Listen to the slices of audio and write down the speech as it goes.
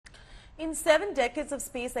In 7 decades of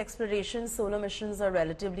space exploration, solar missions are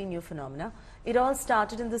relatively new phenomena. It all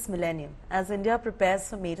started in this millennium. As India prepares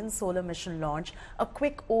for maiden solar mission launch, a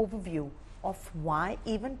quick overview of why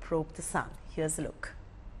even probe the sun. Here's a look.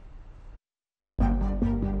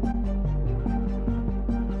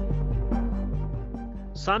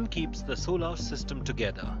 Sun keeps the solar system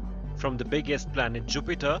together, from the biggest planet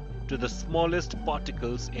Jupiter to the smallest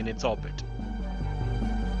particles in its orbit.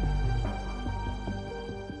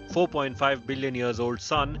 4.5 billion years old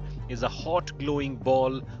Sun is a hot glowing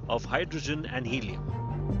ball of hydrogen and helium.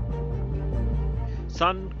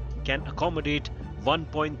 Sun can accommodate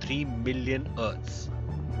 1.3 million Earths.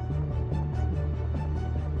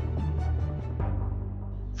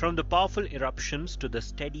 From the powerful eruptions to the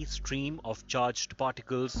steady stream of charged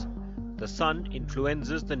particles, the Sun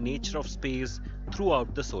influences the nature of space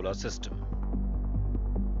throughout the solar system.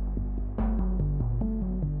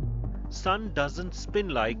 Sun doesn't spin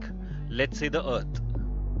like, let's say, the Earth.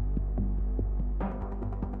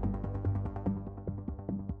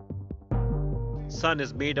 Sun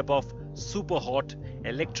is made up of super hot,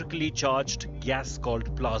 electrically charged gas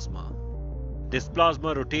called plasma. This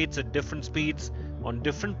plasma rotates at different speeds on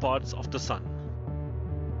different parts of the Sun.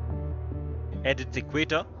 At its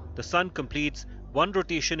equator, the Sun completes one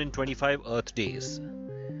rotation in 25 Earth days.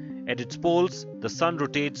 At its poles, the Sun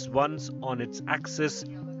rotates once on its axis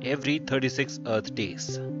every 36 Earth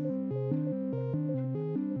days.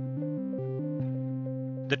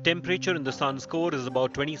 The temperature in the Sun's core is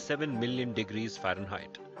about 27 million degrees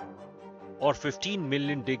Fahrenheit, or 15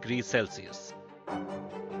 million degrees Celsius.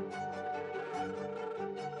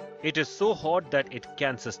 It is so hot that it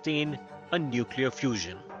can sustain a nuclear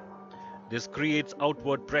fusion. This creates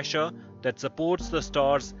outward pressure that supports the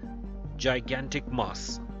star's gigantic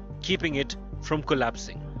mass, keeping it from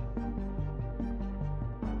collapsing.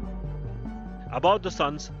 Above the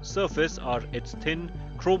Sun's surface are its thin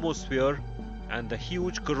chromosphere and the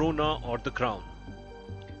huge corona or the crown.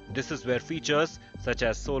 This is where features such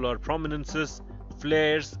as solar prominences,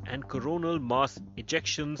 flares and coronal mass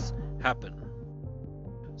ejections happen.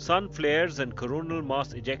 Sun flares and coronal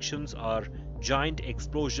mass ejections are giant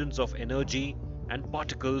explosions of energy and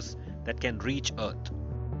particles that can reach Earth.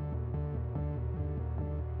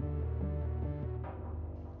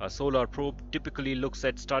 A solar probe typically looks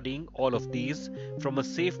at studying all of these from a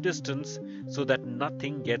safe distance so that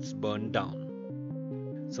nothing gets burned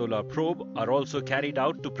down. Solar probes are also carried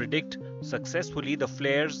out to predict successfully the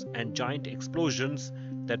flares and giant explosions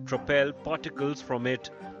that propel particles from it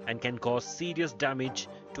and can cause serious damage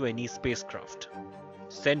to any spacecraft.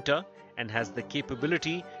 Center and has the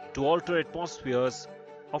capability to alter atmospheres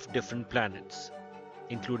of different planets,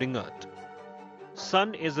 including Earth.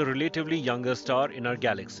 Sun is a relatively younger star in our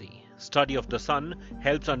galaxy. Study of the Sun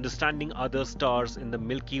helps understanding other stars in the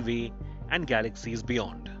Milky Way and galaxies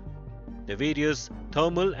beyond. The various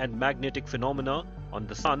thermal and magnetic phenomena on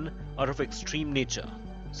the Sun are of extreme nature,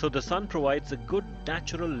 so the Sun provides a good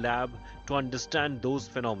natural lab to understand those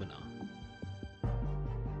phenomena.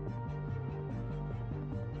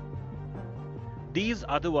 These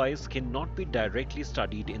otherwise cannot be directly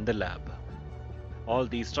studied in the lab. All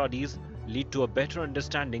these studies lead to a better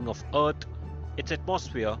understanding of Earth, its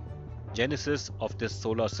atmosphere, genesis of this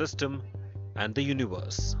solar system, and the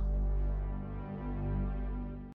universe.